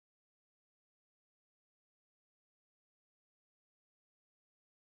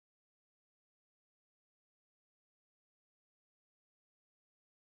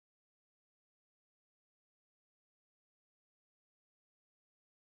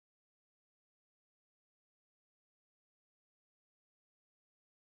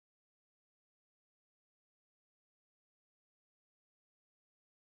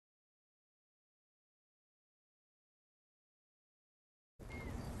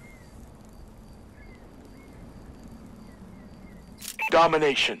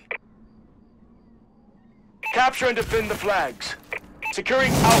Domination. Capture and defend the flags.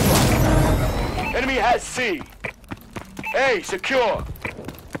 Securing Alpha. Enemy has C. A, secure.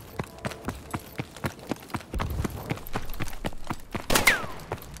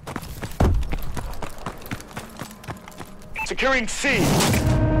 Securing C.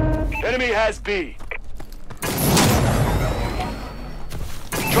 Enemy has B.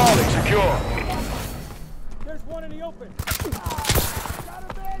 Charlie, secure. There's one in the open. Got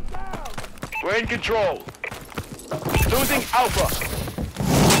a man down. We're in control. Losing Alpha.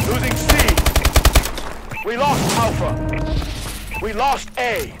 Losing C. We lost Alpha. We lost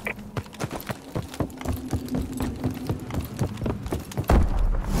A.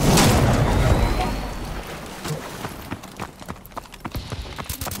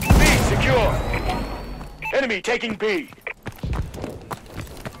 B secure. Enemy taking B.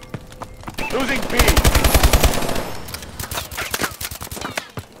 Losing B.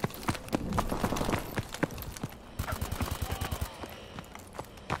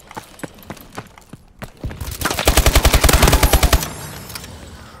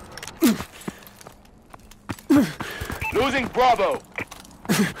 Losing Bravo.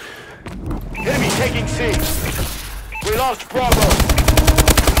 Enemy taking C. We lost Bravo.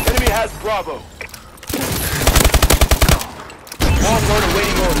 Enemy has Bravo. Warbird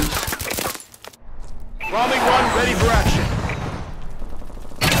awaiting orders. Bombing run ready for action.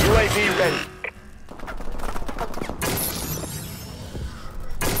 UAV ready.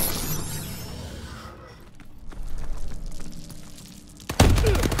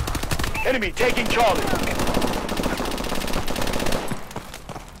 Enemy taking Charlie.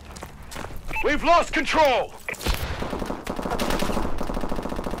 We've lost control!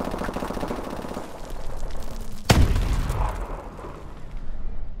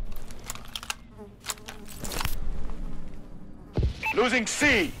 Losing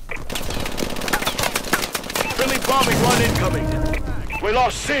C! Friendly bombing run incoming! We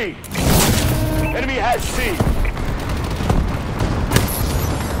lost C! Enemy has C!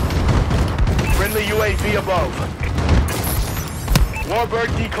 Friendly UAV above. Warbird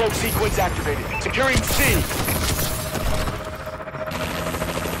decloak sequence activated. Securing C.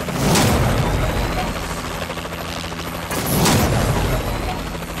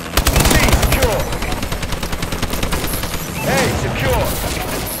 C secure. A secure.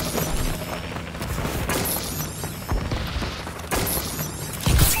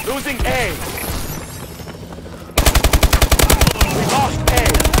 Losing A. We lost A.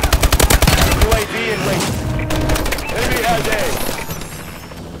 UAV in late. Enemy has A.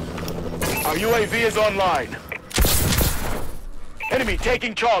 Our UAV is online. Enemy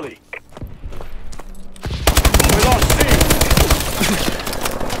taking Charlie. We lost C.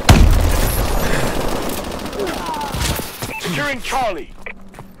 Securing Charlie.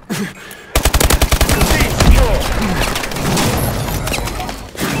 C secure.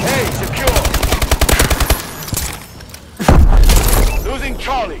 A secure. Losing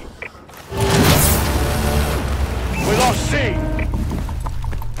Charlie. We lost C.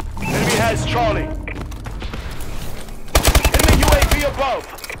 Enemy has Charlie. Enemy UAV above.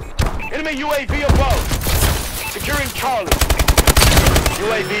 Enemy UAV above. Securing Charlie.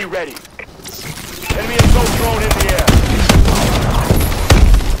 UAV ready. Enemy assault drone in the air.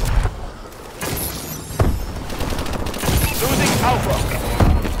 Losing Alpha.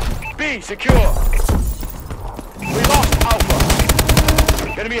 B secure. We lost Alpha.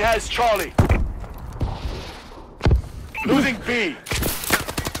 Enemy has Charlie. Losing B.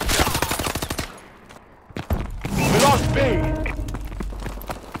 Lost B.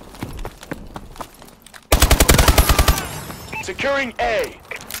 Securing A.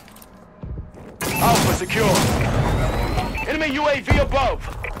 Alpha secure. Enemy UAV above.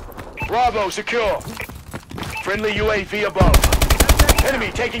 Bravo secure. Friendly UAV above.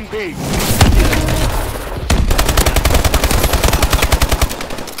 Enemy taking B.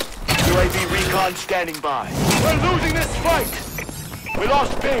 UAV recon standing by. We're losing this fight. We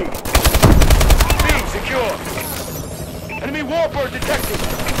lost B. B secure. Enemy Warbird detected.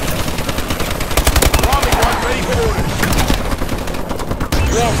 Bombing run ready for orders.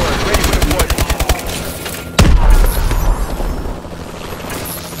 Warbird ready for deployment.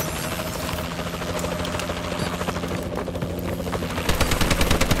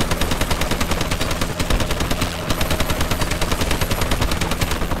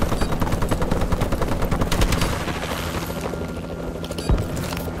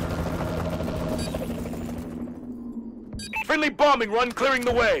 Friendly bombing run clearing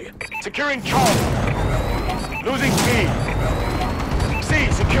the way. Securing Charlie. Losing B. C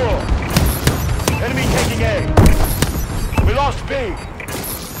secure. Enemy taking A. We lost B.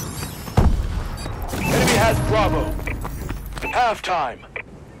 Enemy has Bravo. Halftime.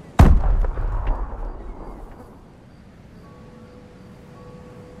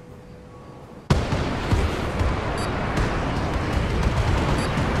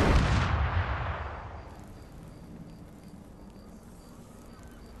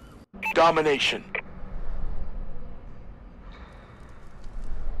 Domination.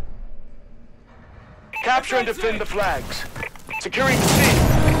 Capture and defend the flags. Securing C.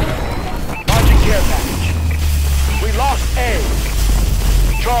 Launching care package. We lost A.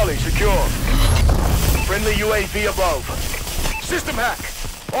 Charlie, secure. Friendly UAV above. System hack.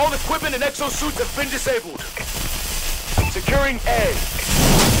 All equipment and exosuits have been disabled. Securing A.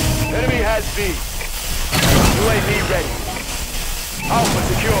 Enemy has B. UAV ready. Alpha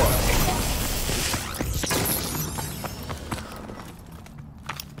secure.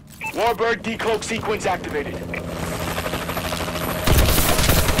 Warbird decloak sequence activated.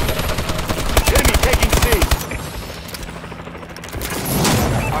 Enemy taking C.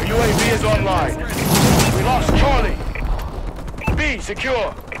 Our UAV is online. We lost Charlie. B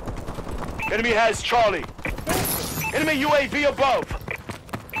secure. Enemy has Charlie. Enemy UAV above.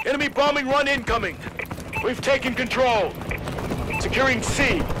 Enemy bombing run incoming. We've taken control. Securing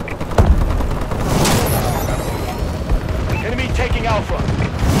C. Enemy taking Alpha.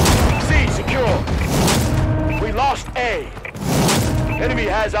 C secure. We lost A. Enemy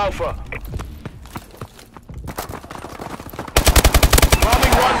has Alpha.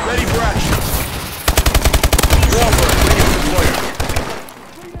 Bombing run ready for action. Warbird ready for deployment.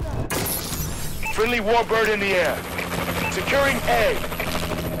 Friendly Warbird in the air. Securing A.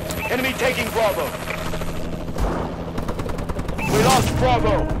 Enemy taking Bravo. We lost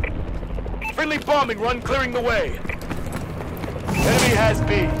Bravo. Friendly bombing run clearing the way. Enemy has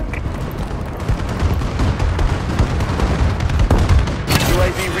B.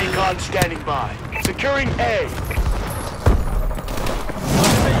 UAV recon standing by. Securing A.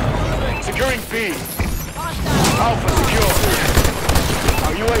 Securing B. Alpha secure.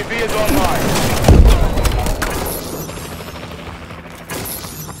 Our UAV is online.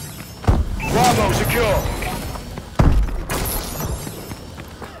 Bravo secure.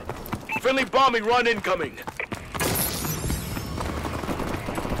 Friendly bombing run incoming.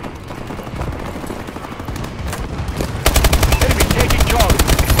 Enemy taking Charlie.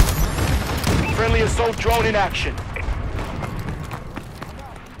 Friendly assault drone in action.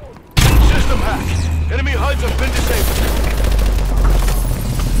 System hack. Enemy HUDs have been disabled.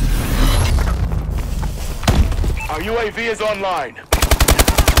 Our UAV is online.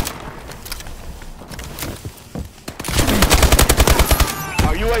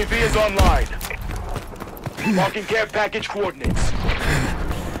 Our UAV is online. Marking care package coordinates.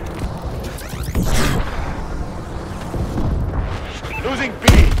 Losing B.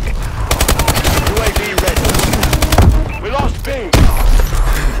 UAV ready. We lost B.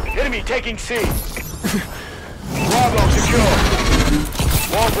 Enemy taking C. Bravo secure.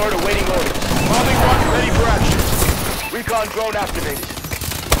 Warbird awaiting orders. Bombing run ready for action. Recon drone activated.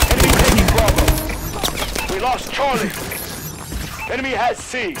 Enemy taking Bravo. We lost Charlie. Enemy has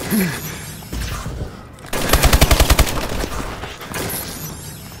C.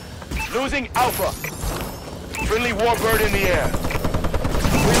 Losing Alpha. Friendly Warbird in the air.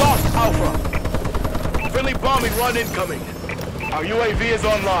 We lost Alpha. Friendly bombing run incoming. Our UAV is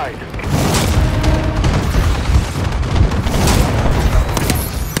online.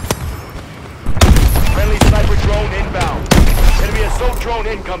 Friendly sniper drone inbound. Enemy assault drone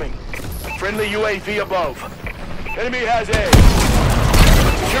incoming. Friendly UAV above. Enemy has A.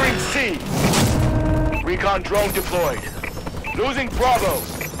 Securing C. Recon drone deployed. Losing Bravo.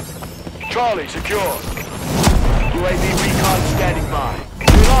 Charlie secure. UAV recon standing by.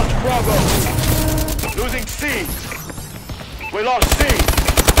 We lost Bravo. Losing C. We lost C.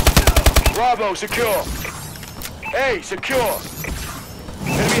 Bravo secure. A secure.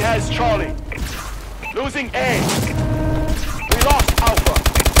 Enemy has Charlie. Losing A. We lost Alpha.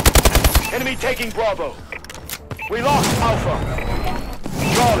 Enemy taking Bravo. We lost Alpha.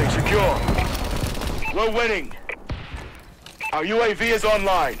 Charlie secure. We're winning. Our UAV is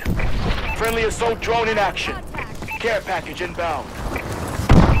online. Friendly assault drone in action. Care package inbound.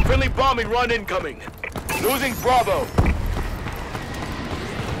 Friendly bombing run incoming. Losing Bravo.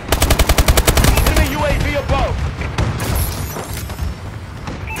 Enemy UAV above.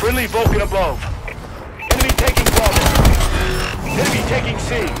 Friendly Vulcan above. Enemy taking Bravo. Enemy taking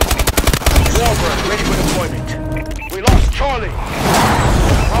C. Warbird ready for deployment. We lost Charlie.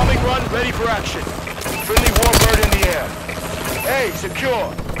 Bombing run ready for action. Friendly Warbird in the air. A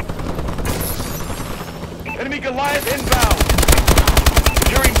secure. Enemy Goliath inbound.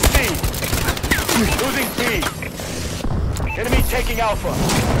 Securing C. Losing B. Enemy taking Alpha.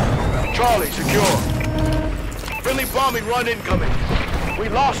 Charlie, secure. Friendly bombing run incoming. We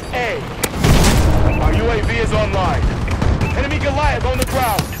lost A. Our UAV is online. Enemy Goliath on the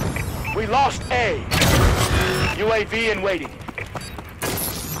ground. We lost A. UAV in waiting.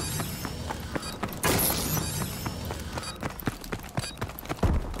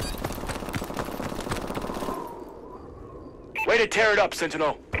 Way to tear it up,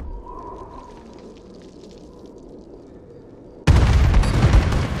 Sentinel.